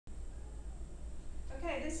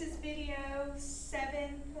This is video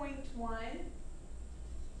 7.1.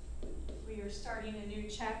 We are starting a new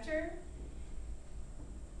chapter.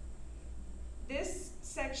 This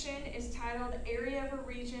section is titled Area of a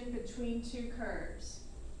Region Between Two Curves.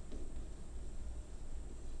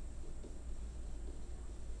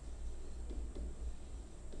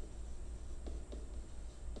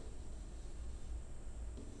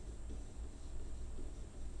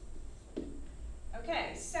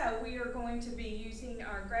 Okay, so we are going to be using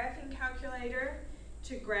our graphing calculator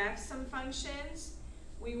to graph some functions.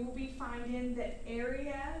 We will be finding the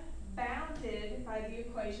area bounded by the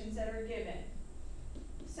equations that are given.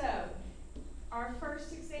 So, our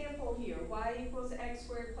first example here, y equals x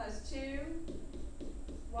squared plus 2,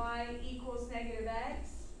 y equals negative x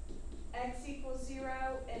equals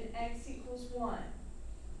 0, and x equals 1.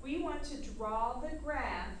 We want to draw the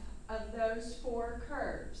graph of those four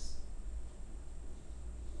curves.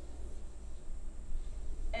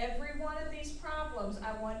 Every one of these problems,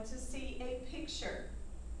 I want to see a picture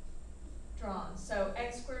drawn. So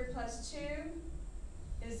x squared plus 2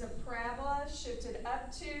 is a parabola shifted up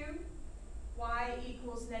to, y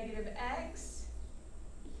equals negative x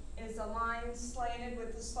is a line slanted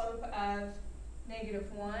with the slope of negative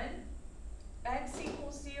 1, x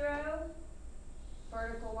equals 0,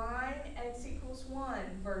 vertical line, x equals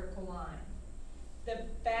 1, vertical line. The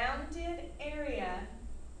bounded area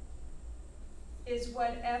is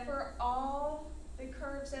whatever all the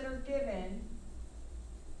curves that are given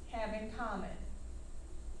have in common.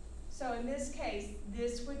 So in this case,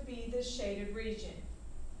 this would be the shaded region.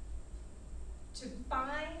 To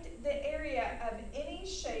find the area of any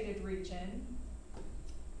shaded region,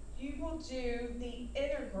 you will do the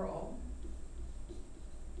integral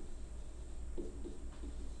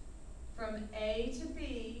from A to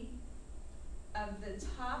B of the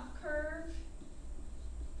top curve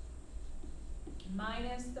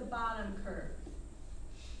minus the bottom curve.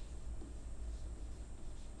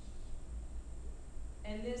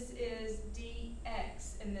 And this is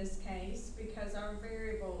dx in this case because our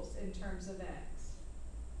variables in terms of x.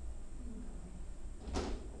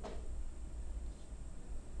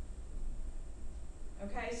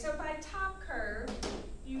 Okay, so by top curve,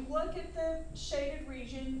 you look at the shaded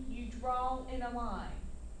region, you draw in a line.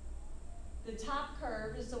 The top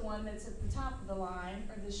curve is the one that's at the top of the line,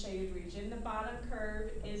 or the shaded region. The bottom curve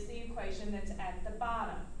is the equation that's at the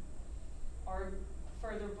bottom, or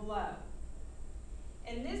further below.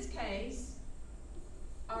 In this case,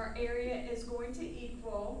 our area is going to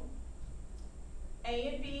equal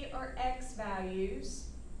A and B are x values,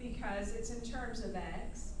 because it's in terms of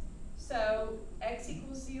x. So x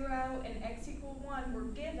equals 0 and x equals 1 were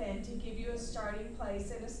given to give you a starting place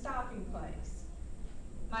and a stopping place.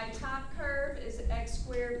 My top curve is x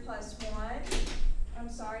squared plus 2.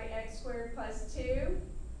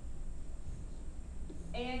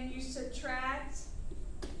 And you subtract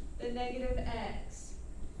the negative x.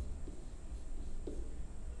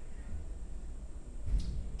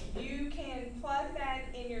 You can plug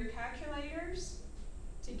that in your calculators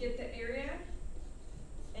to get the area,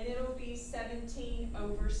 and it'll be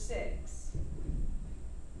 17/6.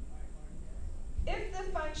 If the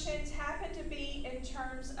functions happen to be in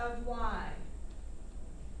terms of y,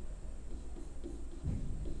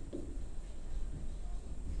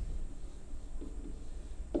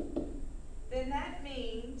 then that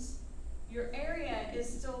means your area is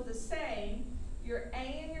still the same. Your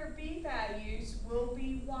A and your B values will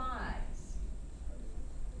be y's.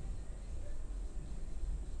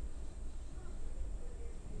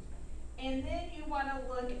 And then you want to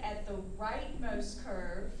look at the rightmost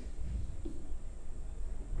curve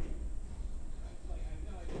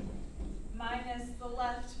minus the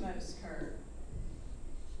leftmost curve.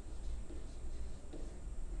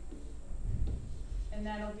 And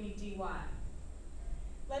that'll be dy.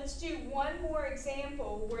 Let's do one more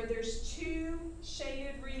example where there's two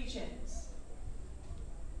shaded regions.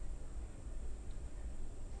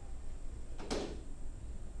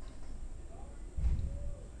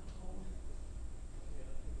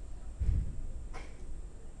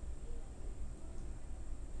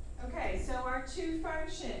 Okay, so our two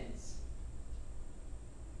functions,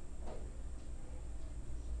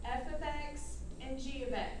 f of x and g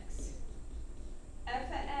of x. F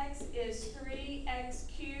of x is 3x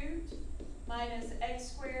cubed minus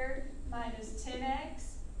x squared minus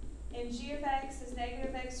 10x, and g of x is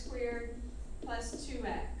negative x squared plus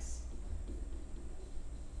 2x.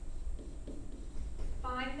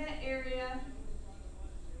 Find the area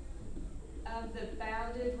of the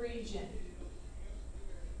bounded region.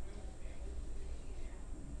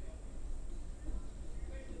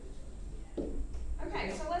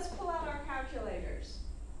 Okay, so let's pull out our calculators.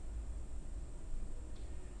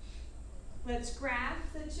 Let's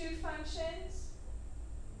graph the two functions.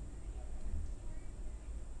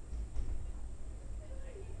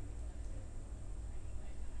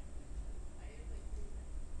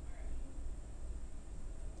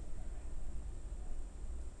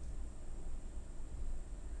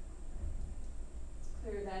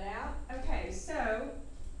 Clear that out. Okay, so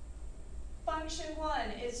function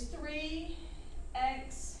 1 is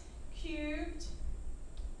 3x cubed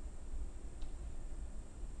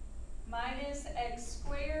minus x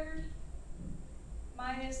squared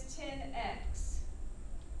minus 10x.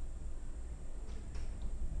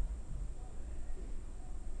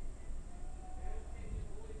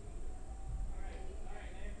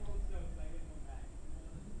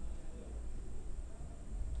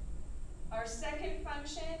 Our second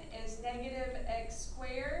function is negative x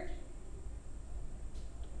squared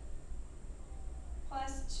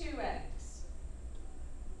plus 2x.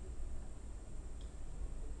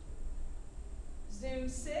 Zoom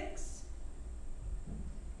 6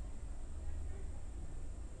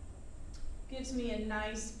 gives me a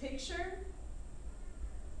nice picture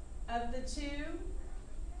of the two.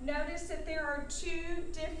 Notice that there are two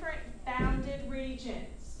different bounded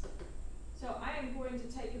regions. So I am going to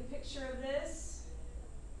take a picture of this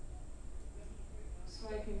so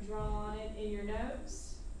I can draw on it in your notes.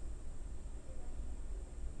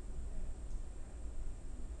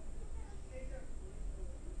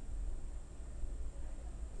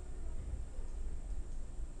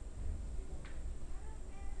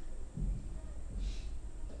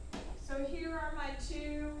 So here are my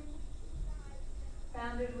two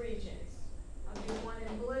bounded regions. I'll do one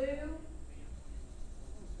in blue,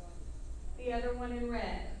 the other one in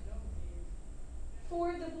red.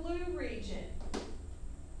 For the blue region,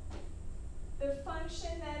 the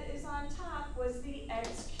function that is on top was the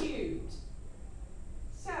x cubed.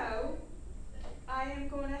 So I am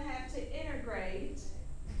going to have to integrate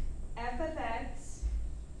f of x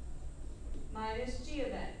minus g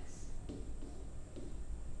of x.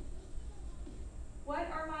 What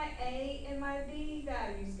are my a and my b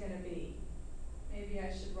values going to be? Maybe I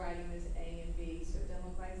should write them as a and b so it doesn't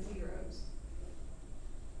look like zeros.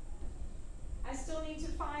 I still need to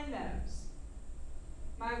find those.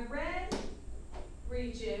 My red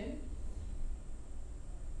region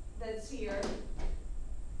that's here,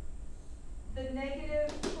 the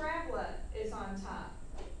negative parabola is on top.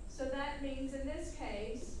 So that means in this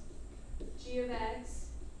case, g of x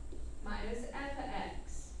minus f of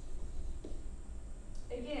x.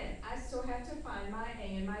 Again, I still have to find my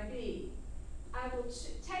a and my b. I will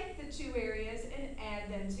take the two areas and add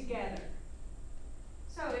them together.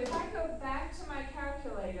 So if I go back to my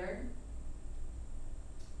calculator,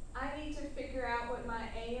 I need to figure out what my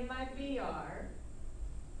a and my b are.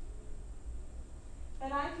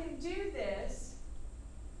 But I can do this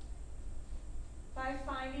by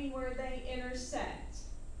finding where they intersect.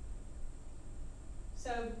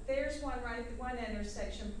 So there's one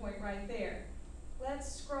intersection point right there.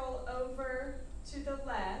 Let's scroll over to the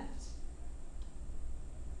left.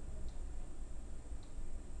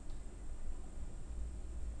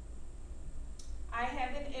 I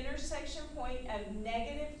have an intersection point of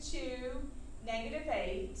 -2,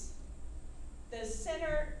 -8. The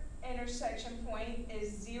center intersection point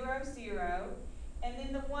is 0, 0. And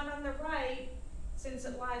then the one on the right, since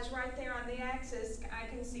it lies right there on the axis, I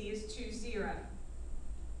can see is 2, 0.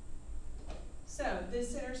 So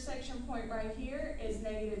this intersection point right here is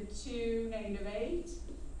 -2, -8.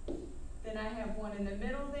 Then I have one in the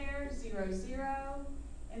middle there, 0, 0.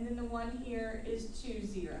 And then the one here is 2,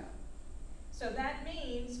 0. So that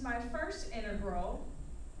means my first integral,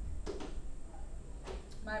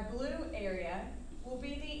 my blue area, will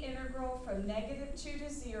be the integral from -2 to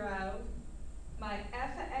 0, my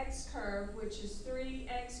f of x curve, which is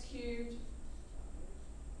 3x cubed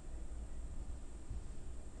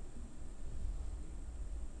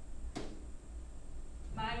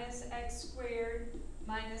minus x squared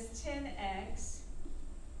minus 10x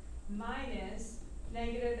minus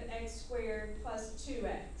 -x squared plus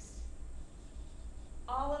 2x.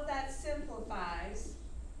 All of that simplifies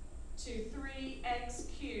to 3x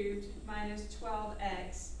cubed minus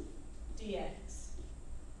 12x dx.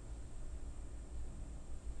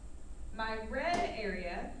 My red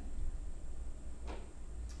area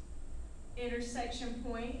intersection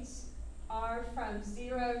points are from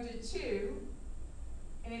 0 to 2,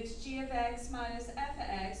 and it's g of x minus f of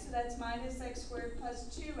x, so that's minus x squared plus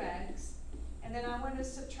 2x, and then I want to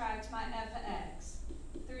subtract my f of x.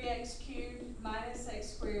 3x cubed minus x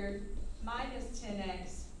squared minus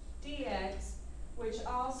 10x dx, which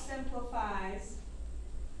all simplifies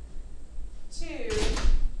to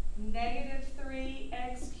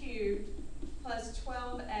 -3x cubed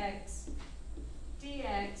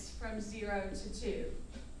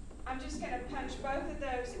both of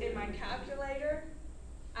those in my calculator.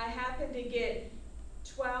 I happen to get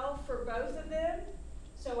 12 for both of them,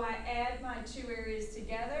 so I add my two areas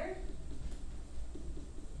together,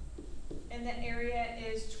 and the area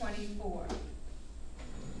is 24.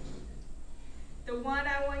 The one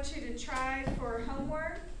I want you to try for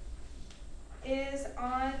homework is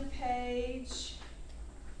on page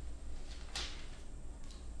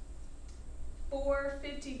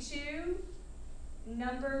 452,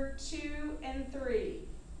 number 2 and 3.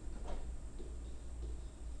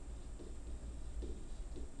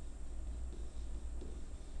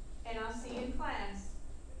 And I'll see you in class.